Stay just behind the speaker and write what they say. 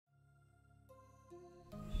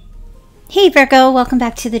Hey Virgo, welcome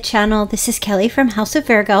back to the channel. This is Kelly from House of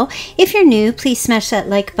Virgo. If you're new, please smash that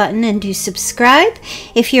like button and do subscribe.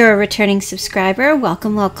 If you're a returning subscriber,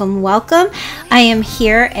 welcome, welcome, welcome. I am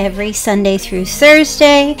here every Sunday through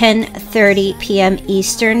Thursday, 10:30 p.m.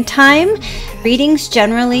 Eastern Time. Readings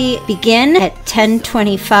generally begin at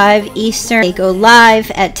 10:25 Eastern. They go live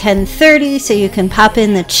at 10:30, so you can pop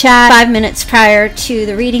in the chat 5 minutes prior to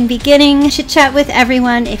the reading beginning. Chit chat with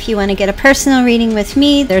everyone. If you want to get a personal reading with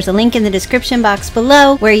me, there's a link in the description box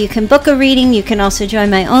below where you can book a reading. You can also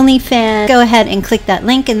join my OnlyFans. Go ahead and click that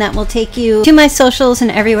link and that will take you to my socials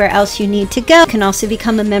and everywhere else you need to go. You can also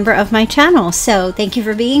become a member of my channel. So thank you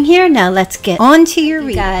for being here. Now let's get on to your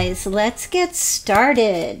reading. Guys, let's get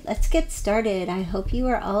started. I hope you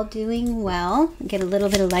are all doing well. Get a little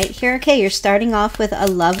bit of light here. Okay, you're starting off with a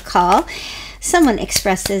love call. Someone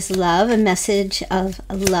expresses love, a message of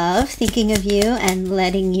love, thinking of you and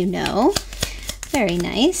letting you know. Very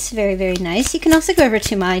nice. Very, very nice. You can also go over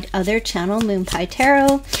to my other channel, Moonpie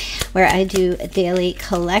Tarot, where I do daily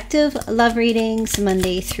collective love readings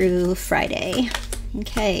Monday through Friday.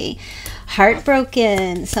 Okay.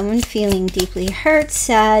 Heartbroken. Someone feeling deeply hurt,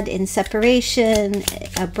 sad, in separation,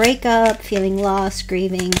 a breakup, feeling lost,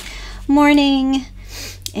 grieving, mourning,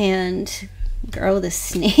 and girl with a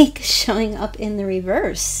snake showing up in the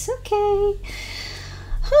reverse. Okay.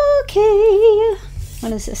 Okay. What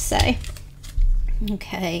does this say?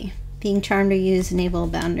 Okay, being charmed or used, enable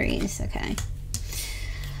boundaries. Okay.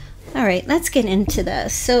 All right, let's get into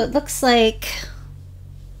this. So it looks like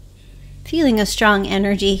feeling a strong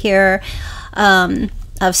energy here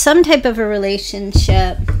of some type of a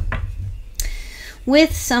relationship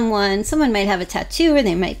with someone. Someone might have a tattoo or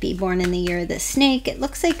they might be born in the year of the snake. It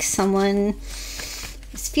looks like someone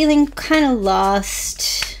is feeling kind of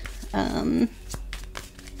lost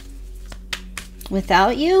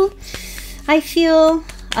without you. I feel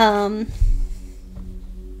oh,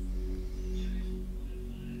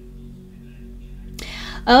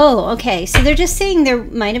 okay, so they're just saying there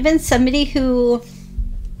might have been somebody who,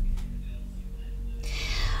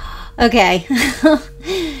 okay,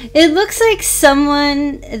 it looks like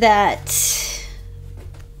someone that,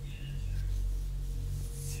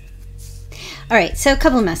 all right, so a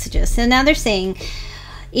couple of messages. So now they're saying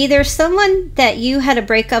either someone that you had a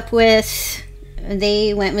breakup with,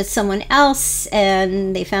 they went with someone else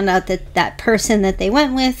and they found out that that person that they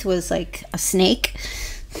went with was like a snake.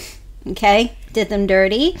 Okay, did them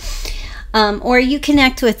dirty. Or you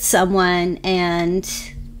connect with someone and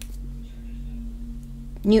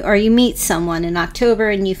you meet someone in October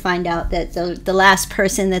and you find out that the last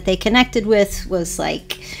person that they connected with was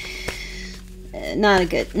like not a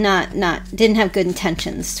good, didn't have good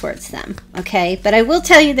intentions towards them. Okay, but I will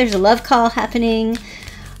tell you there's a love call happening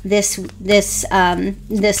this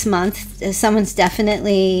month. Someone's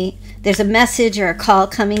definitely, there's a message or a call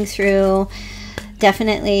coming through.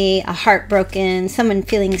 Definitely a heartbroken, someone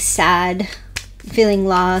feeling sad, feeling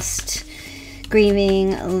lost,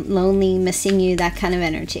 grieving, lonely, missing you, that kind of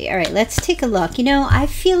energy. All right, let's take a look. You know, I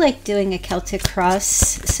feel like doing a Celtic cross,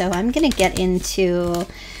 so I'm gonna get into,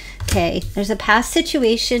 okay, there's a past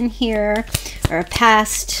situation here, or a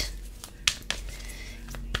past,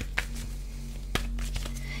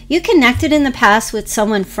 you connected in the past with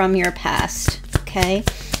someone from your past, okay?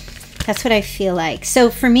 That's what I feel like.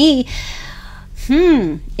 So for me,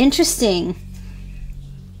 interesting.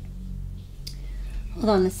 Hold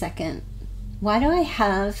on a second. Why do I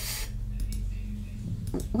have,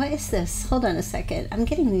 what is this? Hold on a second. I'm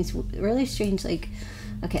getting these really strange, like,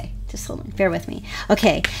 okay, just hold on, bear with me.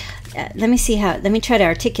 Okay, let me see how, let me try to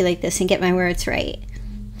articulate this and get my words right.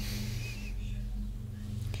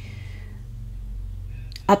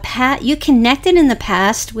 You connected in the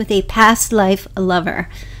past with a past life lover.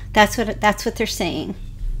 That's what they're saying.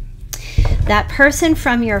 That person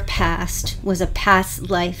from your past was a past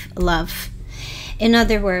life love. In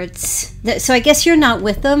other words, so I guess you're not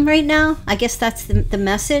with them right now. I guess that's the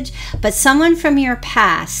message. But someone from your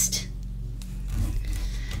past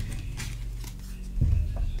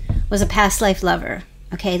was a past life lover.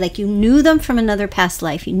 Okay, like you knew them from another past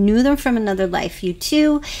life. You knew them from another life. You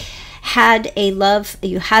two had a love,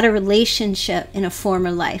 you had a relationship in a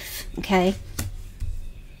former life. Okay,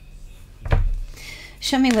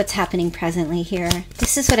 show me what's happening presently here.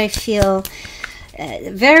 This is what I feel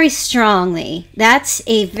very strongly. That's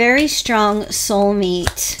a very strong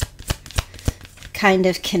soulmate kind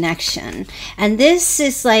of connection, and this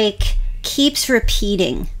is like keeps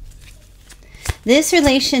repeating this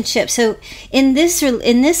relationship. So in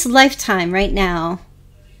this lifetime right now,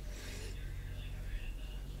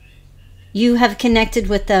 you have connected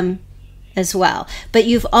with them as well, but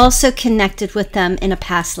you've also connected with them in a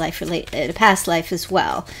past life as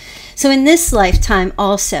well. So in this lifetime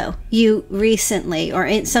also, you recently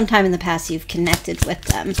or sometime in the past, you've connected with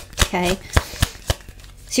them. Okay,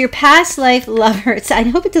 so your past life lover, I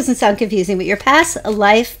hope it doesn't sound confusing, but your past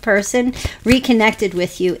life person reconnected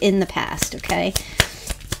with you in the past. Okay,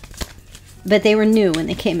 but they were new when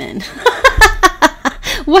they came in.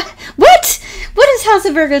 What is House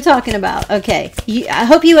of Virgo talking about? Okay, I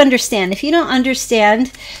hope you understand. If you don't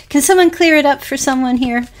understand, can someone clear it up for someone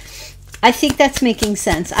here? I think that's making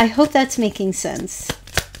sense. I hope that's making sense.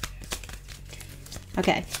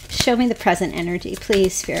 Okay, show me the present energy,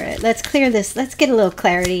 please, Spirit. Let's clear this. Let's get a little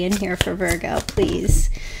clarity in here for Virgo, please.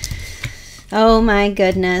 Oh my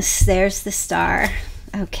goodness, there's the star.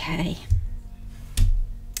 Okay.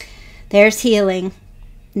 There's healing.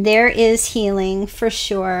 There is healing for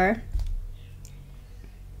sure.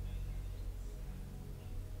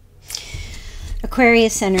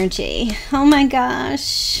 Aquarius energy. Oh my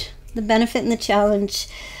gosh. The benefit and the challenge.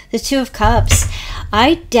 The Two of Cups.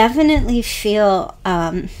 I definitely feel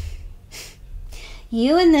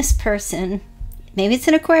you and this person, maybe it's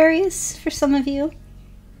an Aquarius for some of you.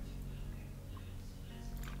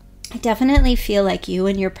 I definitely feel like you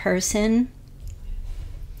and your person,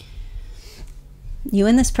 you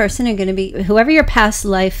and this person are going to be, whoever your past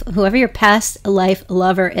life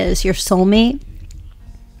lover is, your soulmate.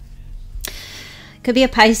 Could be a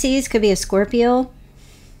Pisces, could be a Scorpio.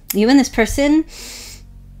 You and this person,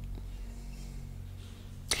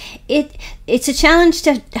 it's a challenge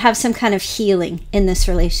to have some kind of healing in this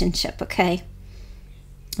relationship, okay?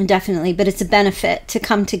 Definitely, but it's a benefit to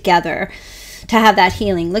come together to have that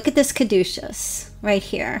healing. Look at this caduceus right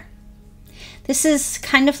here. This is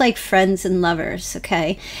kind of like friends and lovers,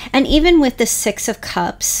 okay? And even with the Six of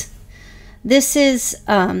Cups, this is,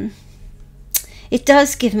 it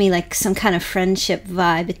does give me like some kind of friendship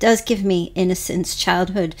vibe. It does give me innocence,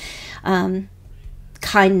 childhood,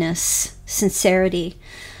 kindness, sincerity.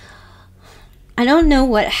 I don't know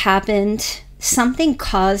what happened. Something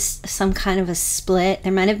caused some kind of a split.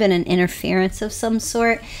 There might have been an interference of some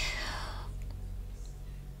sort.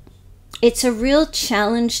 It's a real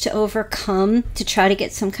challenge to overcome, to try to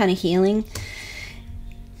get some kind of healing,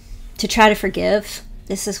 to try to forgive.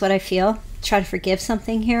 This is what I feel. Try to forgive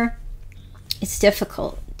something here. It's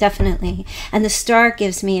difficult, definitely. And the star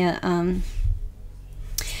gives me a,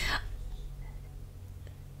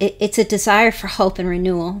 it's a desire for hope and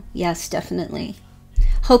renewal. Yes, definitely.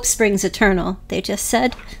 Hope springs eternal. They just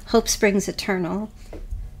said, hope springs eternal.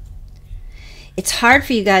 It's hard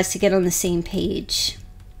for you guys to get on the same page.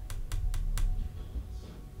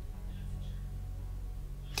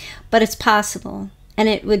 But it's possible. And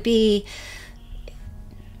it would be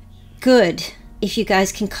good if you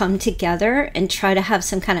guys can come together and try to have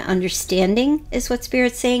some kind of understanding, is what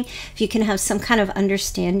Spirit's saying. If you can have some kind of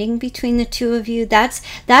understanding between the two of you, that's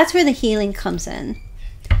where the healing comes in.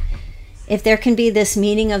 If there can be this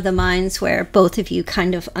meeting of the minds where both of you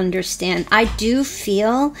kind of understand. I do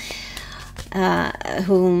feel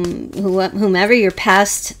whomever your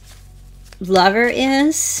past lover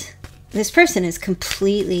is, this person is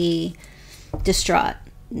completely distraught.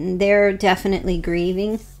 They're definitely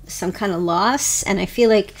grieving some kind of loss, and I feel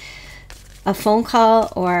like a phone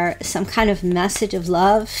call or some kind of message of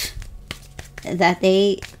love that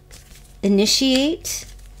they initiate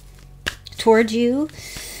toward you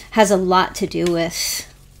has a lot to do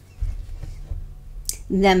with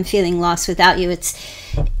them feeling lost without you.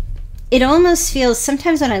 It almost feels,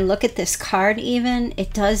 sometimes when I look at this card even,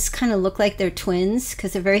 it does kind of look like they're twins,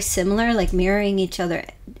 because they're very similar, like mirroring each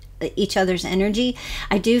other's energy.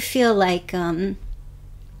 I do feel like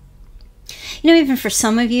you know, even for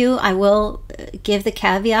some of you, I will give the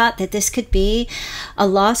caveat that this could be a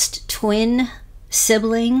lost twin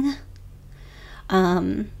sibling.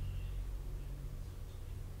 Some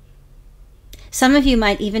of you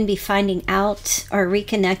might even be finding out or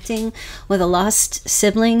reconnecting with a lost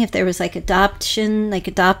sibling, if there was like adoption, like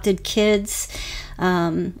adopted kids,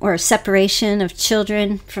 or a separation of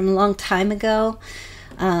children from a long time ago.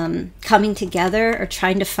 Coming together or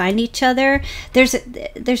trying to find each other. There's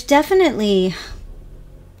definitely,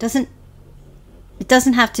 it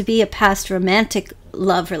doesn't have to be a past romantic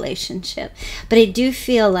love relationship, but I do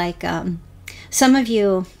feel like some of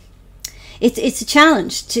you, it's a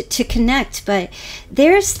challenge to connect, but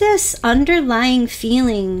there's this underlying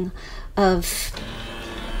feeling of,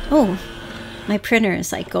 oh, my printer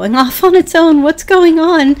is like going off on its own. What's going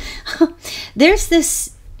on? There's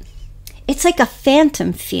this, it's like a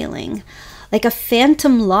phantom feeling, like a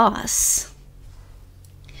phantom loss.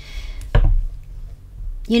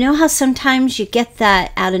 You know how sometimes you get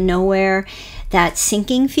that out of nowhere, that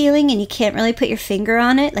sinking feeling, and you can't really put your finger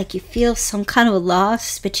on it? Like you feel some kind of a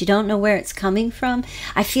loss, but you don't know where it's coming from.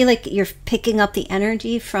 I feel like you're picking up the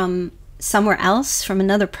energy from somewhere else, from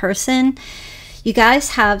another person. You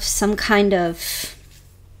guys have some kind of...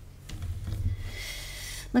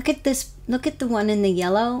 Look at this. Look at the one in the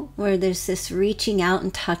yellow where there's this reaching out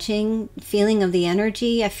and touching feeling of the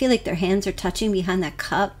energy. I feel like their hands are touching behind that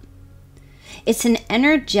cup. It's an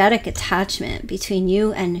energetic attachment between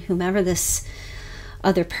you and whomever this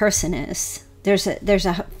other person is. There's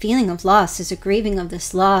a feeling of loss. There's a grieving of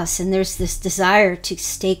this loss, and there's this desire to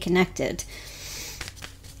stay connected.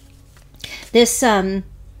 This girl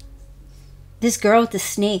with the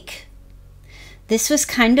snake. This was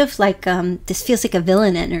kind of like this feels like a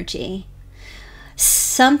villain energy.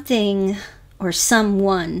 Something or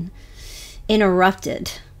someone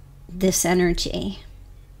interrupted this energy.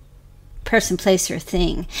 Person, place, or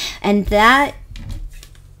thing. And that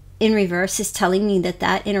in reverse is telling me that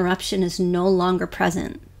that interruption is no longer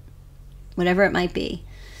present. Whatever it might be.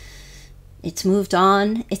 It's moved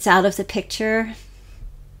on. It's out of the picture.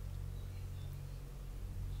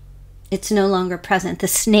 It's no longer present. The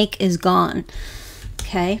snake is gone.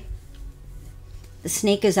 Okay? The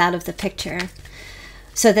snake is out of the picture.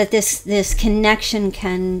 So that this connection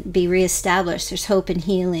can be reestablished. There's hope and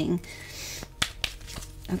healing.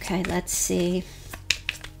 Okay, let's see.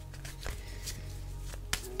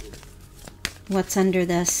 What's under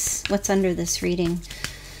this? What's under this reading?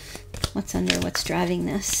 What's driving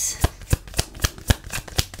this?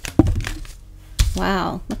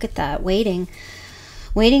 Wow, look at that. Waiting.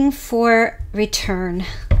 Waiting for return.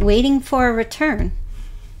 Waiting for a return.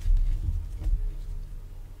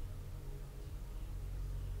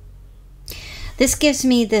 This gives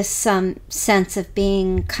me this sense of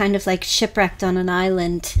being kind of like shipwrecked on an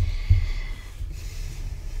island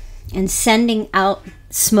and sending out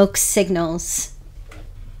smoke signals.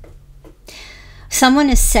 Someone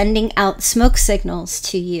is sending out smoke signals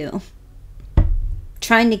to you,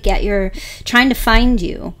 trying to find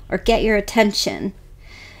you or get your attention.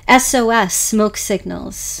 SOS, smoke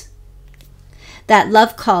signals. That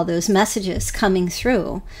love call, those messages coming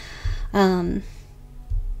through.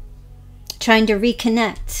 Trying to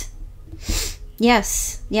reconnect.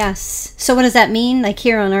 Yes, yes. So what does that mean? Like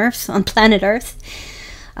here on Earth, on planet Earth,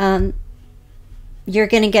 you're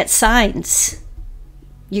going to get signs.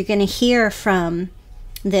 You're going to hear from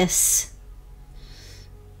this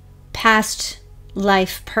past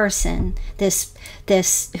life person, this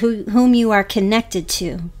whom you are connected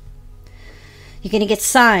to. You're going to get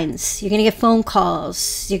signs. You're going to get phone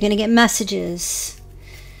calls. You're going to get messages.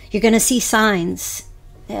 You're going to see signs.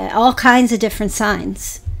 All kinds of different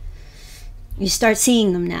signs. You start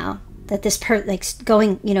seeing them now. That this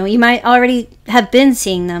going, you know, you might already have been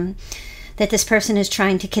seeing them. That this person is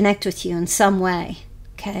trying to connect with you in some way.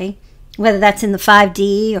 Okay, whether that's in the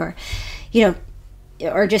 5D or, you know,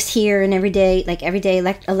 or just here in everyday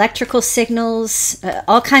electrical signals,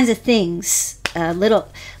 all kinds of things, little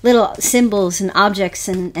symbols and objects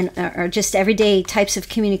and or just everyday types of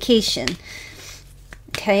communication.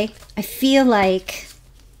 Okay, I feel like.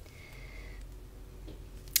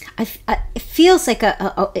 It feels like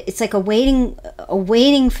it's like a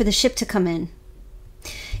waiting for the ship to come in.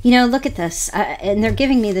 You know, look at this, and they're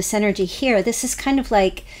giving me this energy here. This is kind of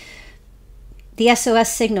like the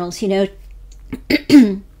SOS signals. You know,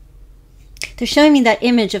 they're showing me that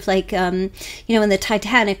image of like, you know, when the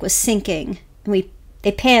Titanic was sinking, and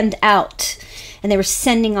they panned out, and they were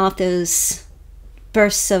sending off those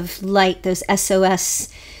bursts of light, those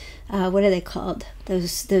SOS. What are they called?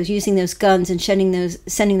 Those using those guns and sending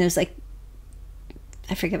those like,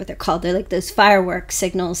 I forget what they're called. They're like those firework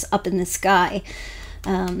signals up in the sky.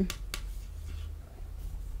 Can't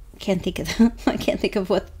think of them. I can't think of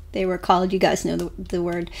what they were called. You guys know the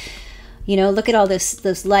word. You know, look at all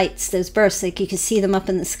those lights, those bursts. Like you can see them up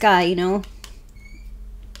in the sky. You know.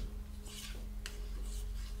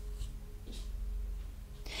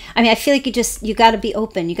 I mean, I feel like you got to be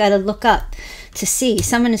open. You got to look up to see.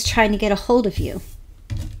 Someone is trying to get a hold of you.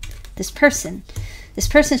 This person is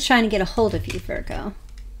trying to get a hold of you, Virgo.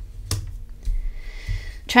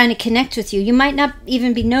 Trying to connect with you. You might not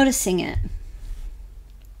even be noticing it.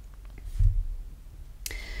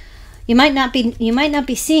 You might not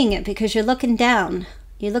be seeing it because you're looking down.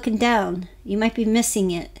 You're looking down. You might be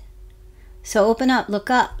missing it. So open up, look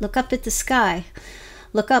up at the sky.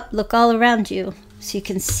 Look up, look all around you so you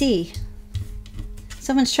can see.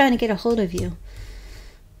 Someone's trying to get a hold of you.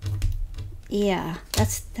 Yeah,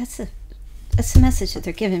 that's the message that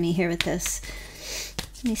they're giving me here with this.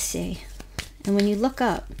 Let me see. And when you look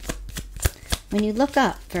up, When you look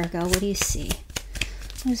up, Virgo, what do you see?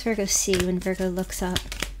 What does Virgo see when Virgo looks up?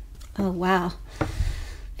 Oh, wow.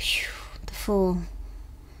 Phew, the Fool.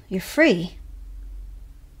 You're free.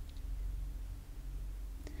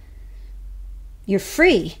 You're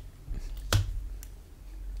free.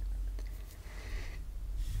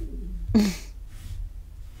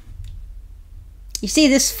 You see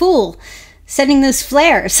this Fool sending those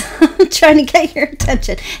flares, trying to get your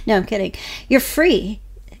attention. No, I'm kidding. You're free.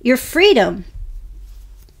 Your freedom.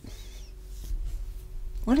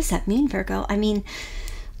 What does that mean, Virgo? I mean,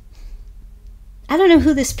 I don't know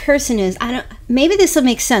who this person is. Maybe this will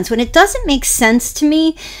make sense. When it doesn't make sense to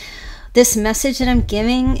me, this message that I'm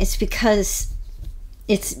giving, it's because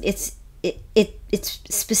it's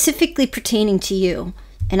specifically pertaining to you,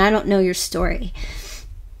 and I don't know your story.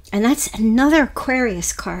 And that's another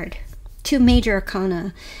Aquarius card. 2 major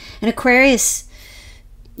arcana. And Aquarius,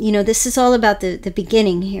 you know, this is all about the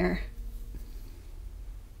beginning here.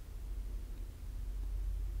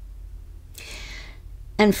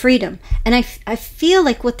 And freedom. And I feel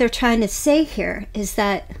like what they're trying to say here is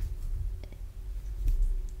that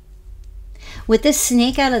with this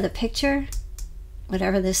snake out of the picture,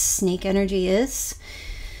 whatever this snake energy is,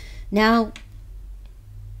 now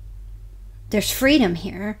there's freedom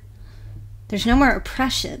here. There's no more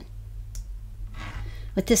oppression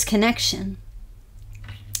with this connection.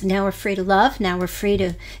 Now we're free to love. Now we're free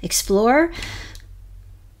to explore.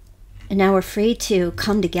 And now we're free to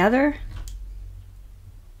come together.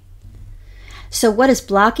 So what is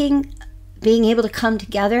blocking being able to come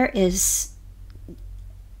together is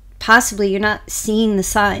possibly you're not seeing the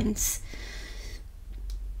signs.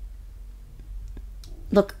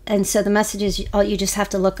 Look, and so the message is you just have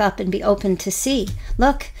to look up and be open to see.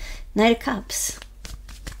 Look, Knight of Cups.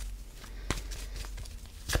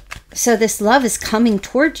 So this love is coming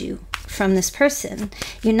toward you from this person.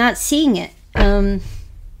 You're not seeing it.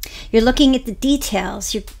 You're looking at the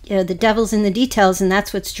details. The devil's in the details, and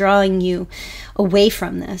that's what's drawing you away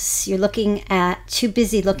from this. You're too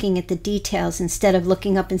busy looking at the details instead of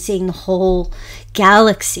looking up and seeing the whole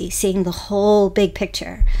galaxy, seeing the whole big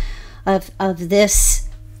picture of this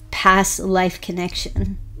past life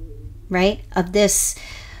connection, right? Of this,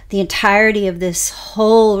 the entirety of this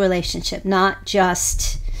whole relationship, not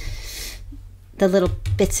just the little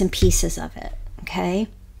bits and pieces of it, okay?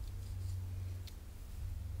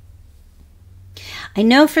 I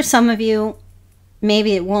know for some of you,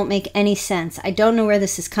 maybe it won't make any sense. I don't know where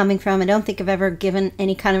this is coming from. I don't think I've ever given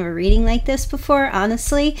any kind of a reading like this before,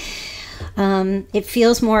 honestly. It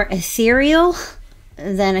feels more ethereal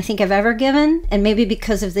than I think I've ever given, and maybe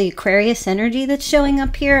because of the Aquarius energy that's showing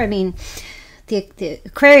up here. I mean, the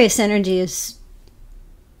Aquarius energy is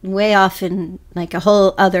way off in like a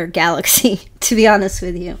whole other galaxy, to be honest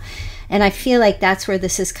with you. And I feel like that's where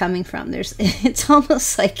this is coming from. It's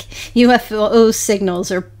almost like UFO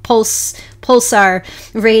signals or pulsar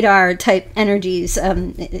radar type energies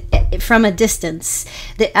from a distance.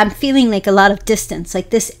 I'm feeling like a lot of distance, like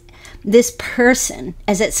this person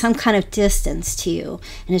is at some kind of distance to you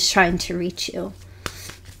and is trying to reach you.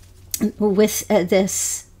 With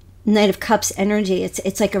this Knight of Cups energy,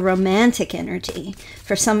 it's like a romantic energy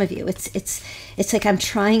for some of you. It's like I'm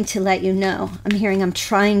trying to let you know. I'm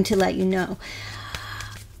trying to let you know.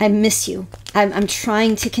 I miss you. I'm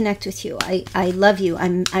trying to connect with you. I love you.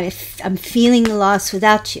 I'm feeling the loss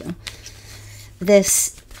without you.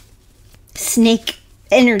 This snake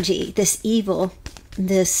energy, this evil,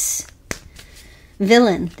 this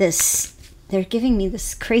villain, they're giving me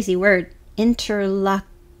this crazy word, interlocutor,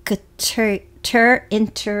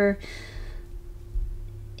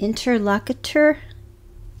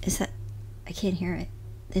 is that, I can't hear it.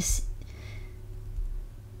 Is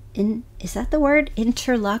that the word,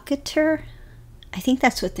 interlocutor? I think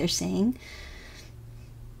that's what they're saying.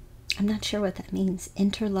 I'm not sure what that means.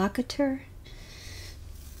 Interlocutor.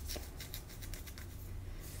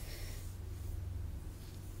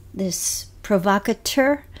 This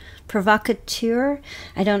provocateur,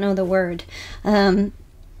 I don't know the word.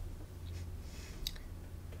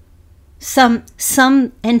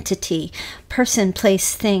 Some entity, person,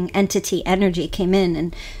 place, thing, entity, energy came in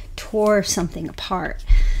and tore something apart.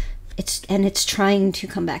 It's trying to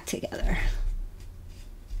come back together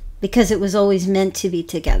because it was always meant to be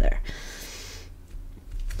together.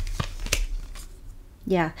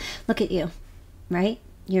 Yeah, look at you, right?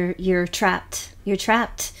 You're trapped. You're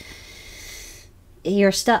trapped.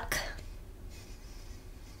 You're stuck.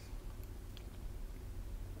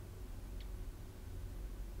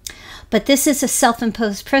 But this is a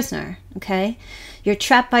self-imposed prisoner, okay? You're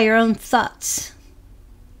trapped by your own thoughts.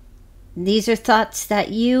 These are thoughts that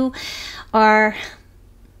you are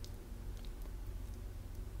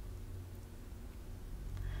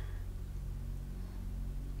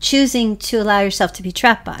choosing to allow yourself to be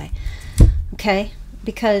trapped by. Okay?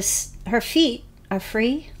 Because her feet are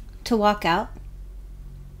free to walk out.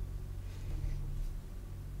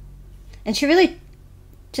 And she really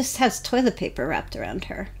just has toilet paper wrapped around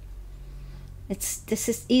her. This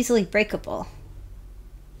is easily breakable.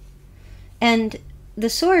 And the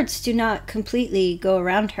swords do not completely go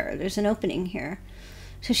around her. There's an opening here.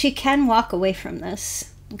 So she can walk away from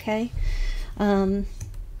this, okay? But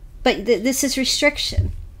this is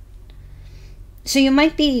restriction. So you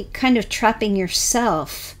might be kind of trapping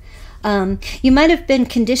yourself. You might have been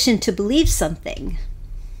conditioned to believe something.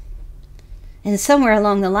 And somewhere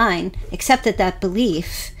along the line, accepted that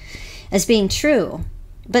belief as being true.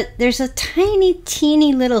 But there's a tiny,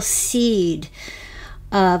 teeny little seed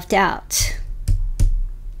of doubt.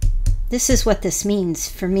 This is what this means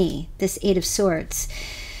for me, this Eight of Swords.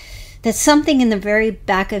 That something in the very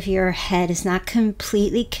back of your head is not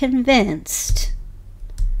completely convinced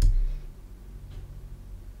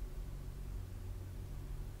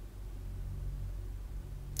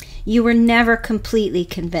you were never completely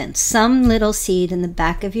convinced. Some little seed in the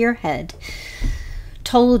back of your head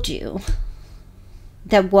told you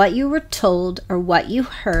that what you were told or what you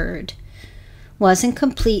heard wasn't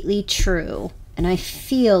completely true. And I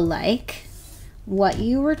feel like what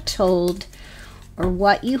you were told or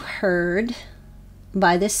what you heard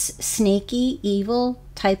by this snaky, evil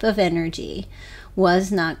type of energy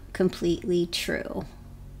was not completely true.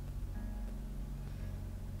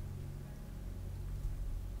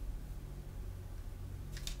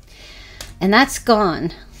 And that's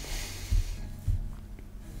gone.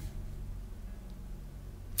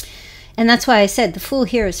 And that's why I said the Fool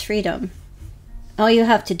here is freedom. All you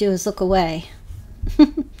have to do is look away.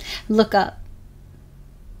 Look up.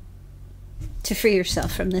 To free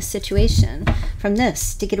yourself from this situation. From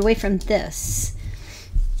this. To get away from this.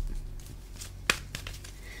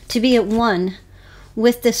 To be at one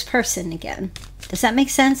with this person again. Does that make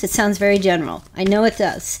sense? It sounds very general. I know it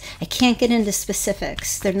does. I can't get into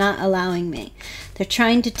specifics. They're not allowing me. They're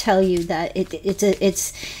trying to tell you that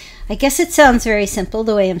it's I guess it sounds very simple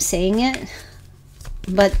the way I'm saying it,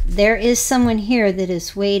 but there is someone here that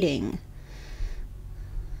is waiting.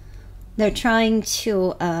 They're trying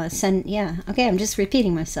to send, yeah, okay, I'm just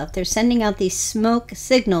repeating myself. They're sending out these smoke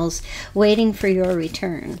signals waiting for your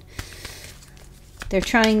return. They're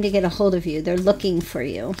trying to get a hold of you. They're looking for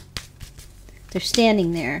you. They're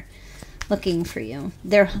standing there looking for you.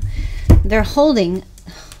 They're holding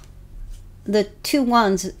the two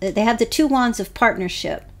wands. They have the two wands of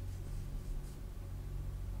partnership.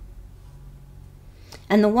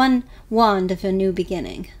 And the one wand of a new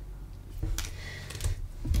beginning.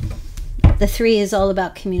 The three is all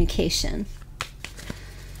about communication.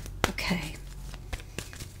 Okay.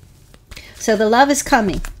 So the love is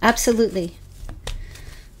coming. Absolutely.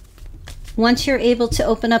 Once you're able to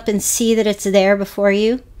open up and see that it's there before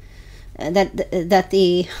you, that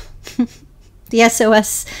the the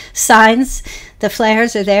SOS signs, the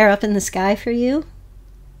flares are there up in the sky for you,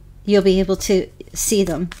 you'll be able to see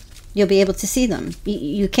them. You'll be able to see them.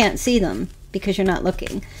 You can't see them because you're not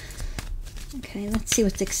looking. Okay, let's see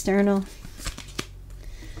what's external.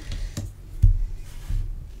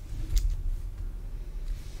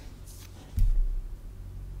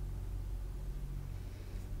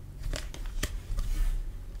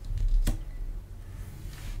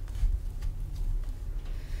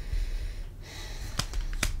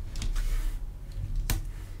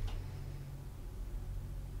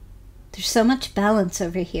 There's so much balance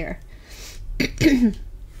over here.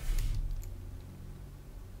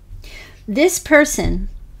 This person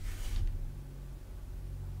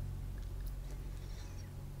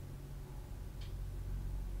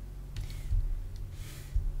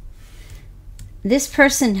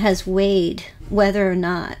has weighed whether or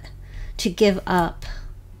not to give up.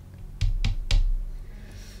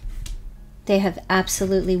 They have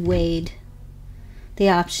absolutely weighed the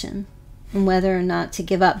option and whether or not to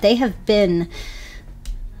give up. They have been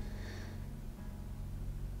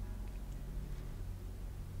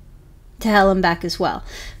to hell and back as well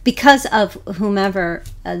because of whomever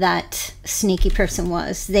that sneaky person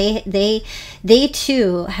was. They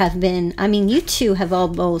too have been, I mean, you two have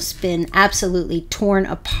almost been absolutely torn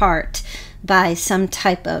apart by some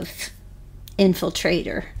type of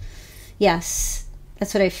infiltrator. Yes,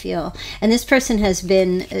 that's what I feel. And this person has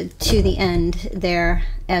been to the end there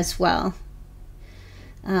as well.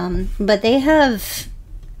 But they have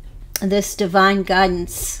this divine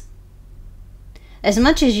guidance as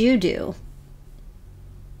much as you do.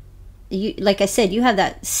 You, like I said, you have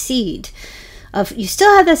that seed of, you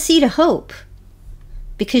still have that seed of hope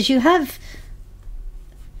because you have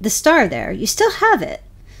the star there. You still have it.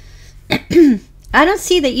 I don't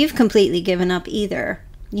see that you've completely given up either,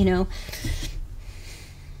 you know.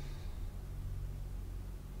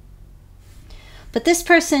 But this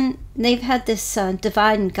person, they've had this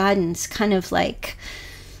divine guidance kind of like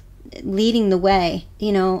leading the way,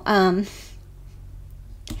 you know.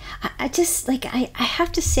 I just, like, I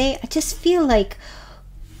have to say, I just feel like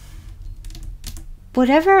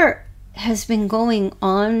whatever has been going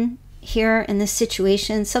on here in this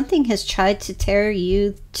situation, something has tried to tear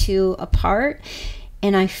you two apart,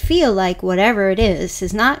 and I feel like whatever it is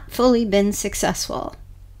has not fully been successful.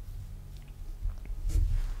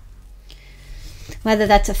 Whether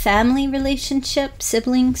that's a family relationship,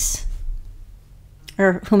 siblings,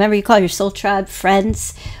 or whomever you call your soul tribe,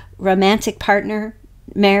 friends, romantic partner,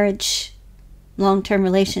 marriage, long-term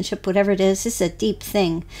relationship, whatever it is, this is a deep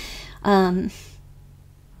thing.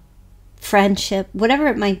 Friendship, whatever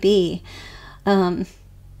it might be.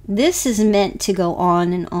 This is meant to go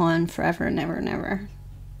on and on forever and ever and ever.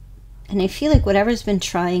 And I feel like whatever's been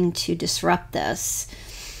trying to disrupt this,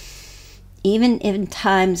 even in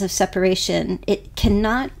times of separation, it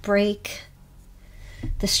cannot break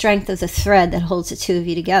the strength of the thread that holds the two of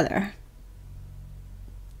you together.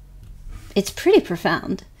 It's pretty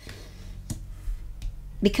profound.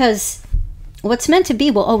 Because what's meant to be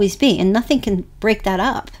will always be, and nothing can break that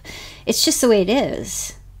up. It's just the way it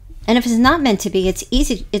is. And if it's not meant to be, it's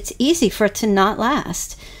easy for it to not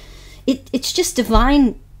last. It's just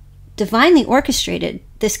divinely orchestrated,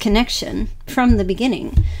 this connection from the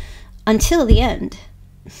beginning until the end.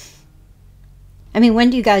 I mean, when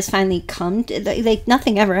do you guys finally come to, like,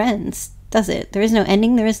 nothing ever ends, does it? There is no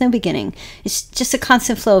ending, there is no beginning. It's just a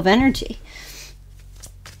constant flow of energy,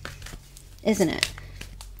 isn't it?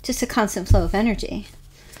 Just a constant flow of energy.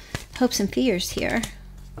 Hopes and fears here.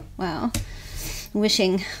 Wow.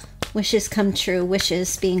 Wishing, wishes come true,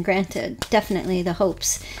 wishes being granted. Definitely the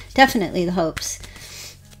hopes. Definitely the hopes.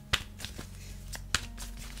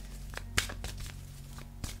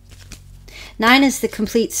 Nine is the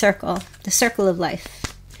complete circle, the circle of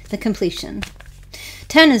life, the completion.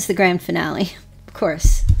 10 is the grand finale, of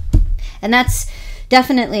course. And that's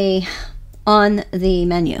definitely on the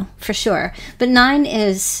menu, for sure. But 9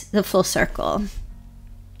 is the full circle.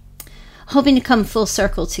 Hoping to come full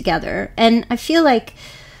circle together. And I feel like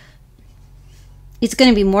it's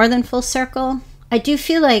going to be more than full circle. I do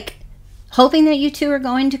feel like hoping that you two are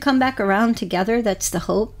going to come back around together. That's the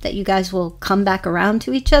hope, that you guys will come back around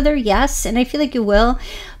to each other. Yes, and I feel like you will.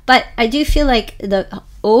 But I do feel like the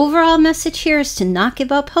overall message here is to not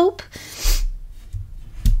give up hope.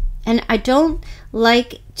 And I don't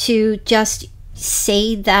like to just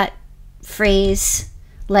say that phrase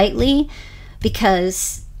lightly,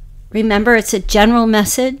 because remember, it's a general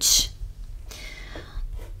message.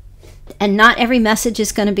 And not every message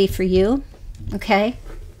is going to be for you. Okay?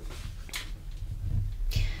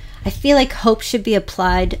 I feel like hope should be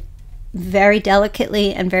applied very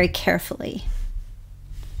delicately and very carefully.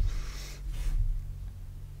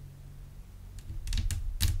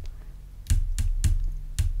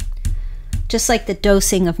 Just like the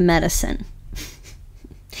dosing of medicine.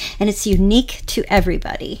 And it's unique to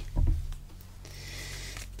everybody.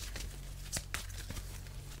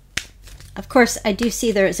 Of course, I do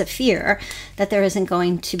see there is a fear that there isn't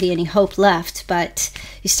going to be any hope left, but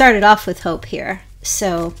you started off with hope here.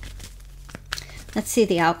 So let's see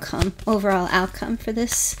the outcome, overall outcome for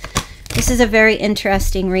this. This is a very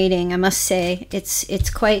interesting reading, I must say. It's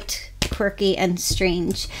quite quirky and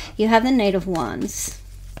strange. You have the Knight of Wands.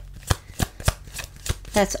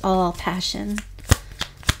 That's all passion.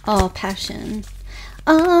 All passion.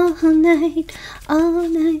 All night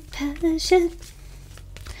passion.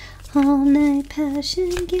 All night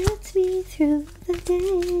passion gets me through the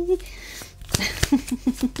day.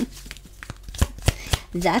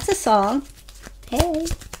 That's a song. Hey. All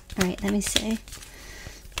right, let me see.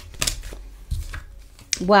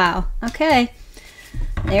 Wow. Okay.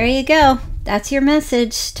 There you go. That's your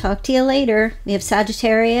message. Talk to you later. We have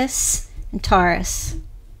Sagittarius and Taurus.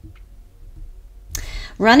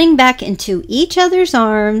 Running back into each other's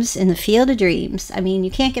arms in the field of dreams. I mean,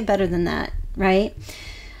 you can't get better than that, right?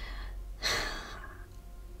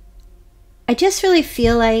 I just really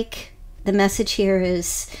feel like the message here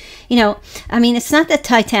is, you know, I mean, it's not the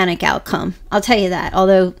Titanic outcome. I'll tell you that,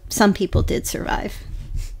 although some people did survive.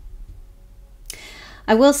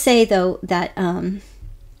 I will say, though, that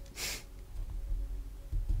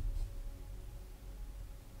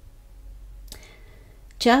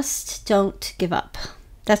just don't give up.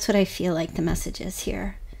 That's what I feel like the message is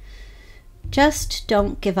here. Just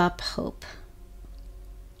don't give up hope.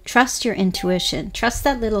 Trust your intuition. Trust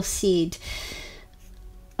that little seed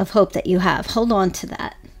of hope that you have. Hold on to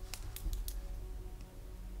that.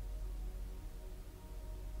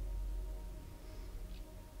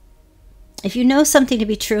 If you know something to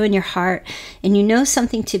be true in your heart, and you know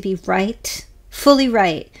something to be right, fully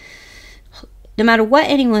right, no matter what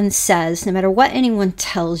anyone says, no matter what anyone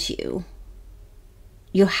tells you,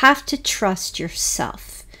 you have to trust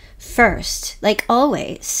yourself first, like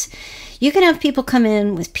always. You can have people come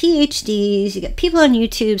in with PhDs, you get people on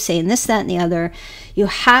YouTube saying this, that, and the other. You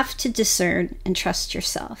have to discern and trust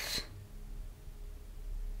yourself.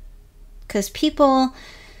 Because people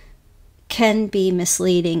can be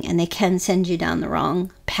misleading, and they can send you down the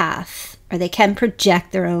wrong path, or they can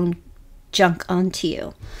project their own junk onto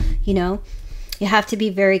you. You know, you have to be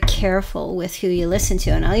very careful with who you listen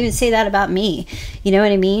to. And I'll even say that about me. You know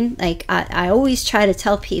what I mean? Like, I always try to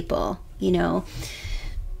tell people, you know,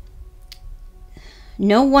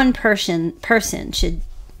 no one person should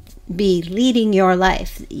be leading your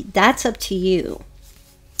life. That's up to you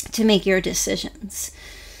to make your decisions,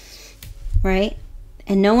 right?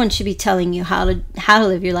 And no one should be telling you how to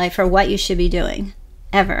live your life or what you should be doing,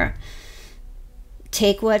 ever.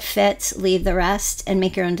 Take what fits, leave the rest, and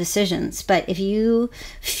make your own decisions. But if you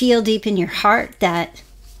feel deep in your heart that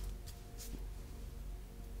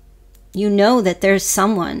you know that there's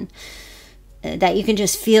someone that you can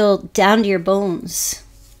just feel down to your bones,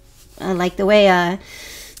 like the way a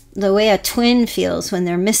twin feels when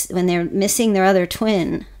they're missing their other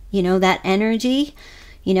twin, you know, that energy.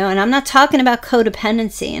 You know, and I'm not talking about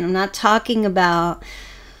codependency, and I'm not talking about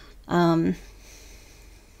all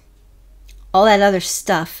that other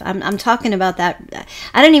stuff. I'm talking about that.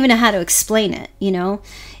 I don't even know how to explain it, you know,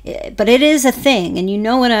 but it is a thing, and you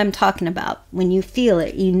know what I'm talking about. When you feel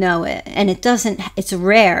it, you know it, and it's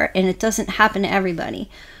rare, and it doesn't happen to everybody.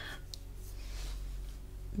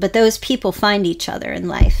 But those people find each other in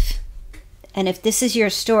life. And if this is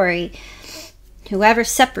your story, whoever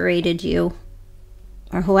separated you,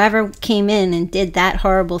 or whoever came in and did that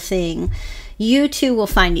horrible thing, you two will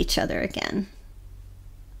find each other again.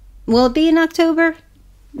 Will it be in October?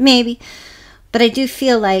 Maybe. But I do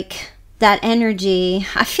feel like that energy,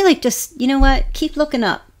 I feel like just, you know what? Keep looking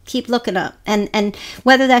up. Keep looking up. And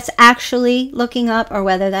whether that's actually looking up or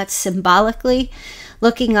whether that's symbolically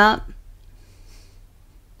looking up,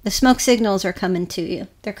 the smoke signals are coming to you.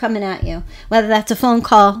 They're coming at you. Whether that's a phone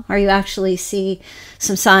call or you actually see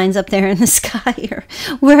some signs up there in the sky, or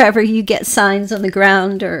wherever you get signs on the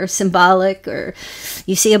ground, or symbolic, or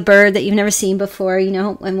you see a bird that you've never seen before, you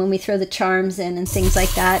know, and when we throw the charms in and things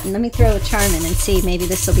like that. And let me throw a charm in and see, maybe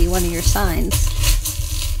this will be one of your signs,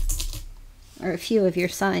 or a few of your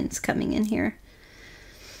signs coming in here.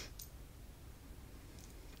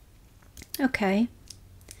 Okay.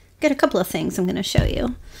 Got a couple of things I'm going to show you.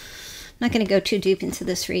 I'm not going to go too deep into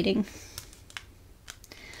this reading.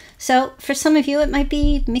 So for some of you, it might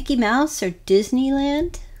be Mickey Mouse or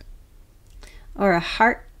Disneyland, or a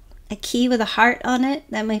heart, a key with a heart on it.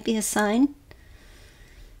 That might be a sign.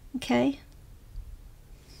 Okay.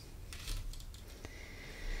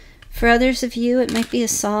 For others of you, it might be a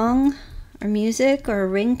song or music or a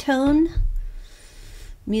ringtone,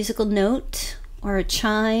 musical note, or a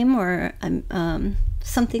chime, or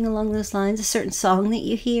something along those lines, a certain song that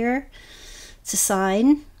you hear. It's a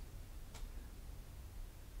sign.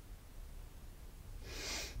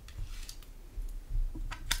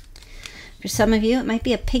 For some of you, it might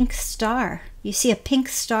be a pink star. You see a pink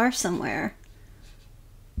star somewhere.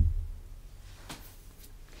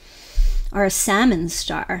 Or a salmon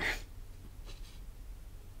star.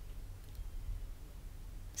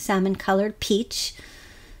 Salmon colored, peach,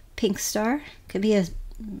 pink star. Could be a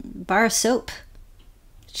bar of soap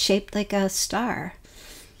shaped like a star.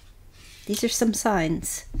 These are some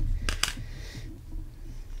signs.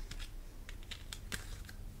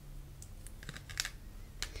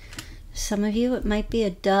 Some of you, it might be a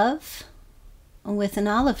dove with an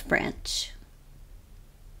olive branch,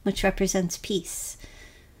 which represents peace.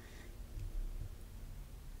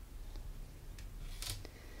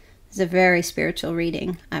 It's a very spiritual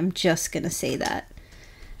reading. I'm just going to say that.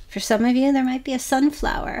 For some of you, there might be a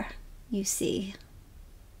sunflower you see.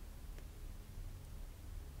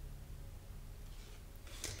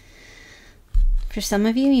 For some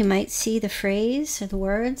of you, you might see the phrase or the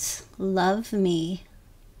words, love me.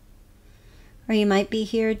 Or you might be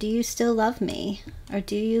here, do you still love me? Or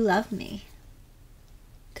do you love me?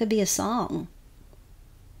 Could be a song.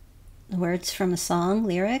 The words from a song,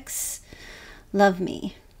 lyrics. Love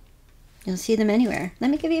me. You'll see them anywhere.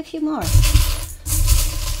 Let me give you a few more.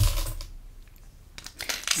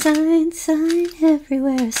 Sign, sign,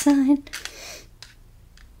 everywhere, sign.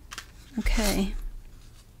 Okay.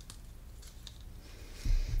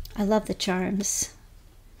 I love the charms.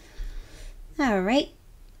 All right.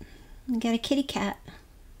 You got a kitty cat.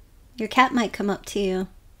 Your cat might come up to you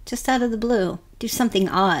just out of the blue. Do something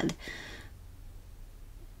odd.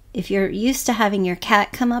 If you're used to having your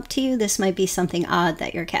cat come up to you, this might be something odd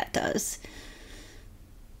that your cat does.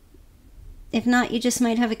 If not, you just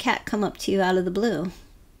might have a cat come up to you out of the blue.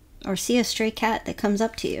 Or see a stray cat that comes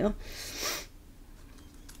up to you.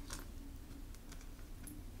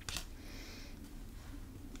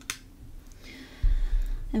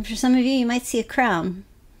 And for some of you, you might see a crown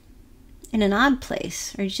in an odd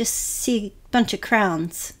place. Or you just see a bunch of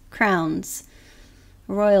crowns. Crowns.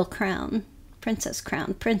 Royal crown. Princess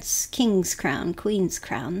crown. Prince, king's crown. Queen's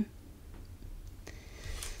crown.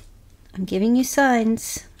 I'm giving you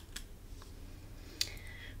signs.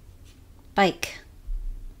 Bike.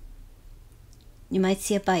 You might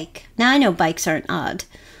see a bike. Now I know bikes aren't odd.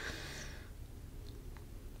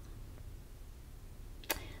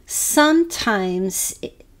 Sometimes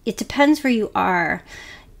it depends where you are.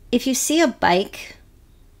 If you see a bike,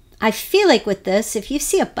 I feel like with this, if you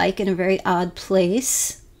see a bike in a very odd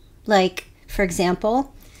place, like, for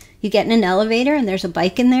example, you get in an elevator and there's a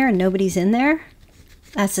bike in there and nobody's in there,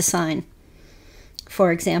 that's a sign,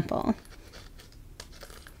 for example.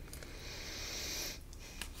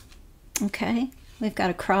 Okay, we've got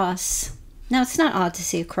a cross. Now, it's not odd to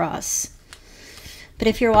see a cross, but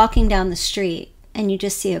if you're walking down the street and you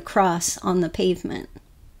just see a cross on the pavement,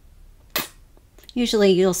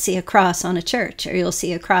 usually you'll see a cross on a church, or you'll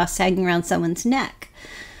see a cross hanging around someone's neck,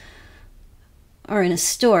 or in a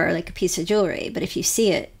store, like a piece of jewelry. But if you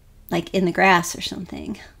see it like in the grass or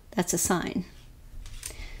something, that's a sign.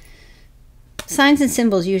 Signs and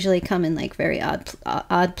symbols usually come in like very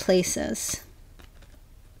odd places.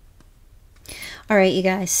 All right, you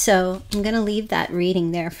guys, so I'm going to leave that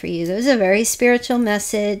reading there for you. It was a very spiritual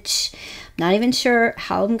message. I'm not even sure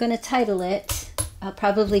how I'm going to title it. I'll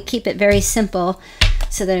probably keep it very simple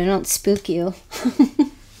so that I don't spook you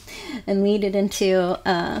and lead it into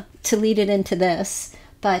this.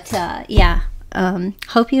 But yeah,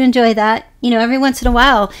 hope you enjoy that. You know, every once in a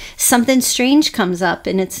while, something strange comes up,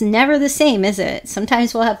 and it's never the same, is it?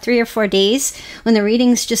 Sometimes we'll have 3 or 4 days when the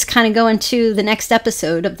readings just kind of go into the next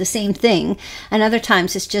episode of the same thing. And other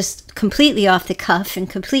times it's just completely off the cuff and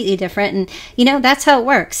completely different. And, you know, that's how it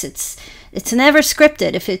works. It's never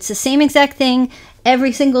scripted. If it's the same exact thing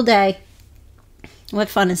every single day, what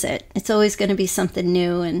fun is it? It's always going to be something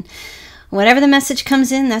new, and whatever the message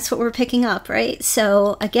comes in, that's what we're picking up, right?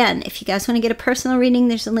 So again, if you guys want to get a personal reading,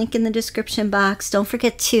 there's a link in the description box. Don't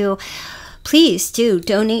forget to, please do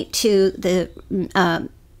donate to the,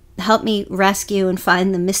 help me rescue and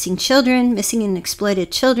find the missing children, missing and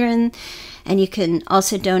exploited children. And you can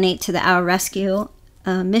also donate to the Our Rescue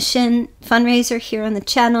mission fundraiser here on the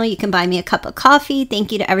channel. You can buy me a cup of coffee.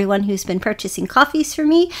 Thank you to everyone who's been purchasing coffees for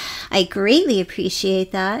me. I greatly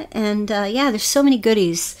appreciate that. And yeah, there's so many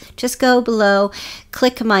goodies. Just go below,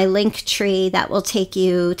 click my link tree. That will take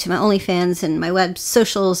you to my OnlyFans and my web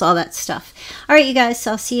socials, all that stuff. All right, you guys,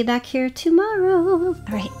 so I'll see you back here tomorrow. All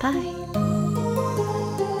right, bye.